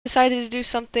decided to do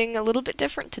something a little bit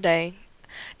different today.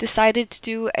 Decided to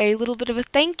do a little bit of a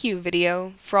thank you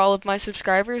video for all of my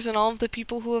subscribers and all of the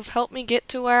people who have helped me get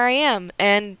to where I am.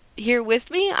 And here with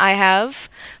me, I have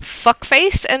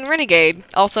Fuckface and Renegade,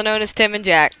 also known as Tim and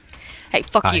Jack. Hey,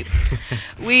 fuck Hi. you.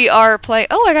 We are playing...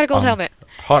 Oh, I got a gold helmet.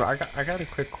 Hold on, I got a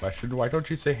quick question. Why don't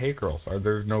you say, hey girls? Are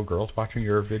there no girls watching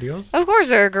your videos? Of course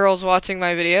there are girls watching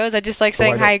my videos. I just like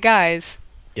saying hi, guys.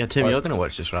 Yeah, Tim, What? you're gonna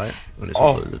watch this, right? When it's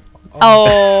Oh. uploaded.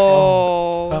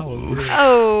 Oh.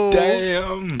 Oh.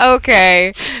 Damn.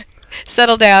 Okay.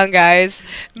 Settle down, guys.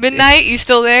 Midnight, you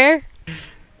still there?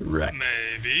 Right.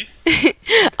 Maybe.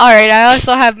 Alright, I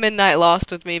also have Midnight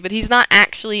Lost with me, but he's not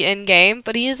actually in-game,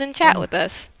 but he is in chat with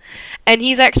us. And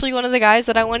he's actually one of the guys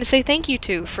that I want to say thank you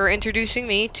to for introducing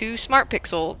me to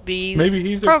SmartPixel, the Maybe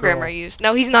he's a program girl. I use.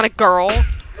 No, he's not a girl.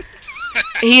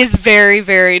 He is very,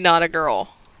 very not a girl.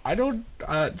 I don't,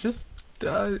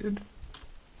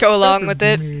 Go along with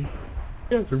it. Mean.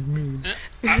 Yeah, they're mean.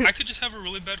 I could just have a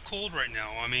really bad cold right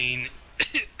now. I mean,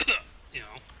 you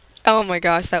know. Oh my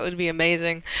gosh, that would be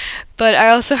amazing. But I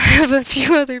also have a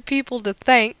few other people to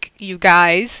thank, you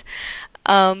guys.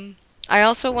 I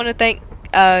also want to thank,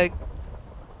 I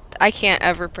can't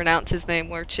ever pronounce his name,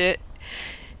 word shit.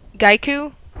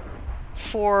 Gaiku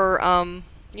for,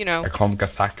 you know, I call him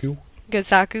Gasaku.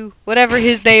 Gasaku, whatever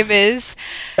his name is,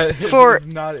 For it's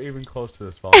not even close to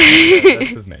this spell. That's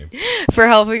his name. for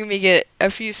helping me get a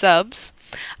few subs.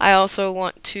 I also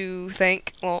want to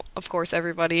thank, well, of course,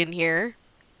 everybody in here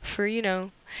for, you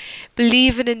know,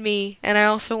 believing in me. And I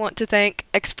also want to thank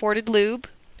Exported Lube,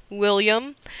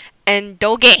 William, and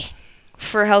Doge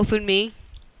for helping me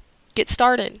get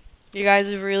started. You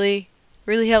guys have really,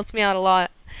 really helped me out a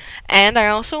lot. And I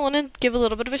also want to give a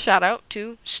little bit of a shout out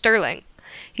to Sterling.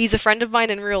 He's a friend of mine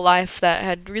in real life that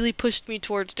had really pushed me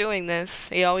towards doing this.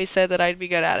 He always said that I'd be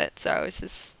good at it, so I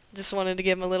was just wanted to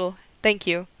give him a little thank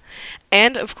you.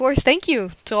 And of course, thank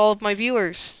you to all of my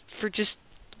viewers for just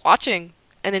watching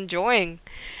and enjoying.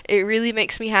 It really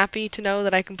makes me happy to know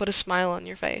that I can put a smile on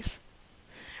your face.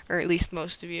 Or at least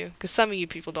most of you, because some of you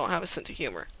people don't have a sense of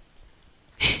humor.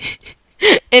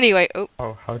 Anyway,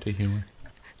 Oh, how to humor.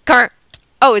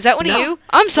 Oh, is that one No. of you?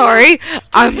 I'm sorry.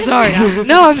 I'm sorry.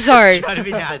 No, I'm sorry. Try to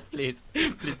be nice, please.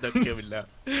 Please don't kill me now.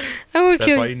 I won't That's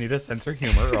kill why you. you need a sense of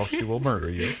humor, or else she will murder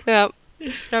you. Yep.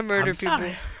 I murder I'm people.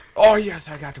 sorry. Oh yes,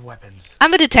 I got the weapons.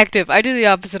 I'm a detective. I do the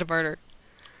opposite of murder.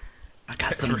 I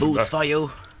got some boots for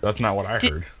you. That's not what I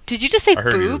heard. Did you just say I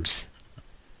heard you. boobs?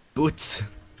 Boots.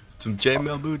 Some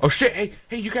chainmail boots. Oh shit!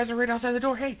 Hey, you guys are right outside the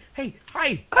door. Hey,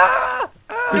 hi!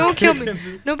 Don't kill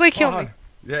me. Nobody kill me.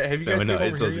 Yeah, have you guys No, been no, over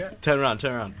it's here also, yet? turn around,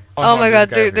 turn around. Oh my god,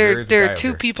 there's a guy over there here, there's a are guy two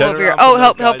over here. people Turn over here. around Oh, for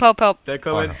help, those help, guys. help, help. They're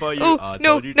coming Oh, for you. Oh, I no,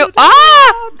 told you no. to-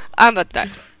 Ah! I'm about to die.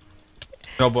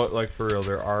 No, but like for real,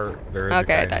 there is Okay, I a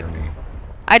guy died. near me.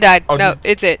 I died. Oh, No,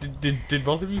 it's it. Did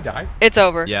both of you die? It's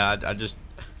over. Yeah, I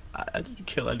didn't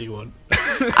kill anyone.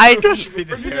 I- Trust me,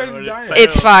 the You guys hero would died. fail.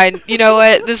 It's fine. You know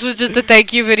what? This was just a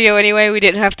thank you video anyway. We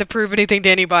didn't have to prove anything to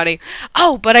anybody.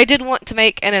 Oh, but I did want to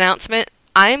make an announcement.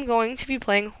 I am going to be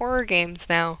playing horror games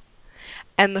now.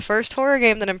 And the first horror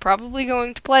game that I'm probably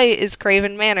going to play is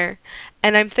Craven Manor.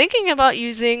 And I'm thinking about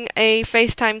using a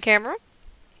FaceTime camera.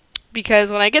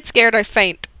 Because when I get scared, I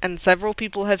faint. And several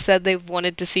people have said they've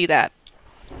wanted to see that.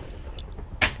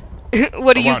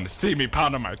 What do I you... wanted to see me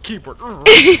pounding my keyboard.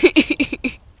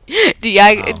 Do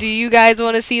you guys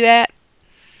want to see that?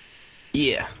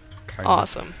 Yeah. Kinda.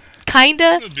 Awesome.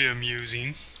 Kinda. It would be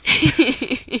amusing.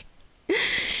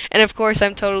 And of course,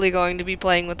 I'm totally going to be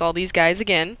playing with all these guys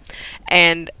again.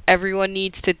 And everyone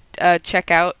needs to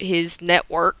check out his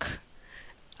network,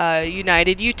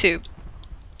 United YouTube.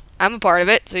 I'm a part of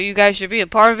it, so you guys should be a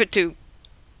part of it too.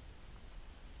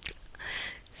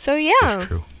 So yeah, That's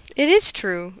true. it is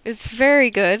true. It's very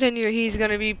good, and he's going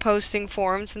to be posting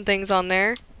forums and things on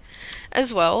there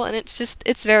as well. And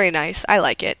it's very nice. I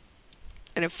like it.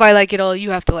 And if I like it all,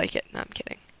 you have to like it. No, I'm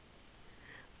kidding.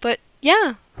 But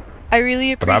yeah, I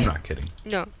really But appreciate... I'm not kidding.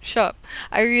 No, shut up.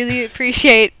 I really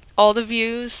appreciate all the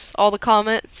views, all the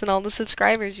comments, and all the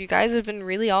subscribers. You guys have been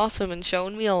really awesome and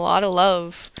shown me a lot of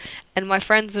love. And my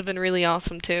friends have been really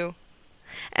awesome too.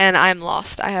 And I'm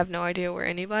lost. I have no idea where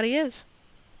anybody is.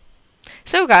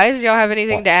 So guys, y'all have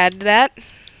anything to add to that?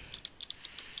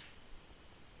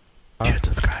 You should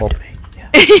subscribe to me.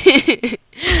 Yeah.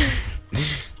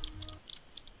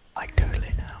 Like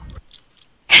totally now.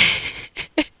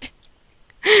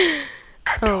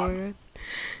 Oh my god.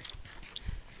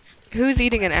 Who's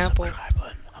eating an apple? Subscribe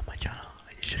button on my channel.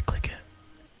 You should click it.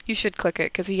 You should click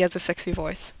it, because he has a sexy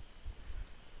voice.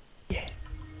 Yeah.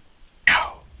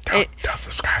 No, don't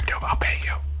subscribe to him. I'll pay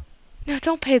you. No,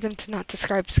 don't pay them to not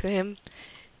subscribe to him.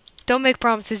 Don't make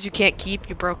promises you can't keep,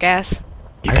 you broke ass.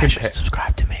 You I guys can should pay-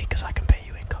 subscribe to me because I can pay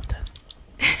you in content.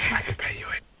 I can pay you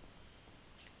it.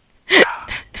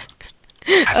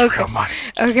 That's Okay. real money.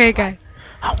 Okay, guys.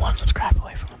 I'm 1 subscriber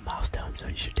away from a milestone, so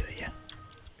you should do it,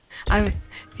 yeah.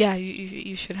 Yeah,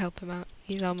 you should help him out.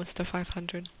 He's almost to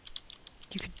 500.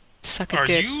 You could suck a Are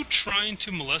dick. you trying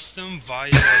to molest them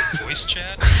via voice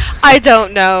chat? I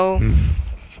don't know.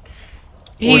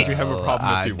 Would you have a problem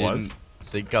if I he was? didn't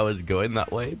think I was going that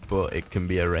way, but it can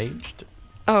be arranged.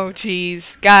 Oh,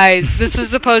 jeez, guys, this is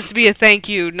supposed to be a thank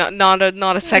you, not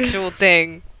a sexual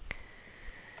thing.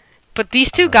 But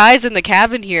these two guys in the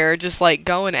cabin here are just like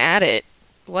going at it.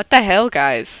 What the hell,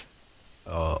 guys?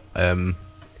 Oh,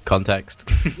 context.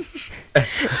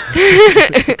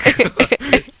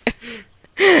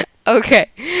 Okay.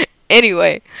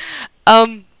 Anyway,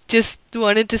 just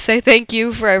wanted to say thank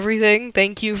you for everything.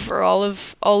 Thank you for all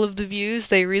of the views.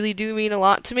 They really do mean a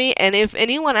lot to me. And if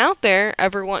anyone out there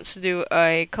ever wants to do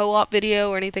a co-op video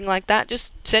or anything like that,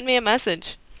 just send me a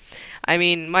message. I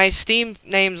mean, my Steam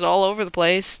name's all over the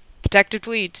place. Detective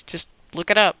Tweet, just look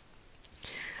it up.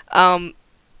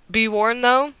 Be warned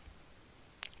though,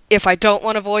 if I don't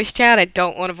want to voice chat, I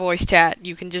don't want to voice chat.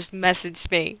 You can just message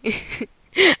me.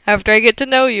 After I get to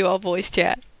know you, I'll voice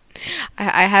chat.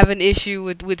 I have an issue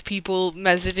with people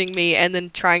messaging me and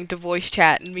then trying to voice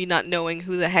chat and me not knowing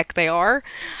who the heck they are.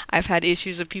 I've had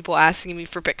issues of people asking me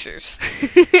for pictures.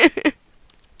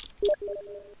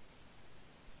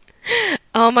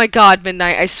 Oh my god,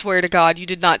 Midnight, I swear to god, you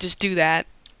did not just do that.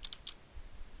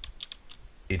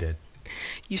 He did.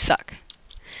 You suck.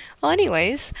 Well,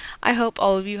 anyways, I hope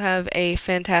all of you have a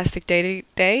fantastic day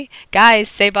today. Guys,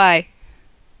 say bye.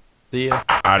 See ya.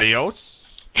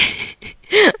 Adios.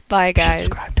 Bye, guys.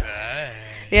 Subscribe to me. Bye.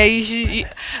 Yeah,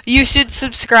 you should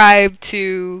subscribe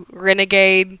to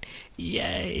Renegade,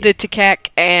 Yay. the Tekek,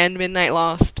 and Midnight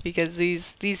Lost, because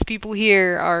these people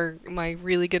here are my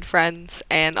really good friends.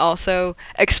 And also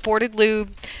Exported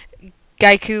Lube,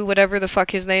 Gaiku, whatever the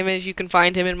fuck his name is, you can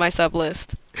find him in my sub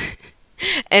list.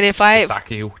 And if I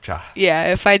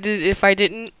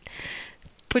didn't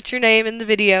put your name in the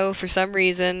video for some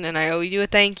reason and I owe you a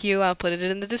thank you, I'll put it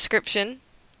in the description.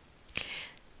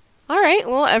 Alright,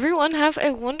 well everyone have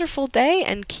a wonderful day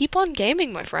and keep on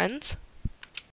gaming, my friends.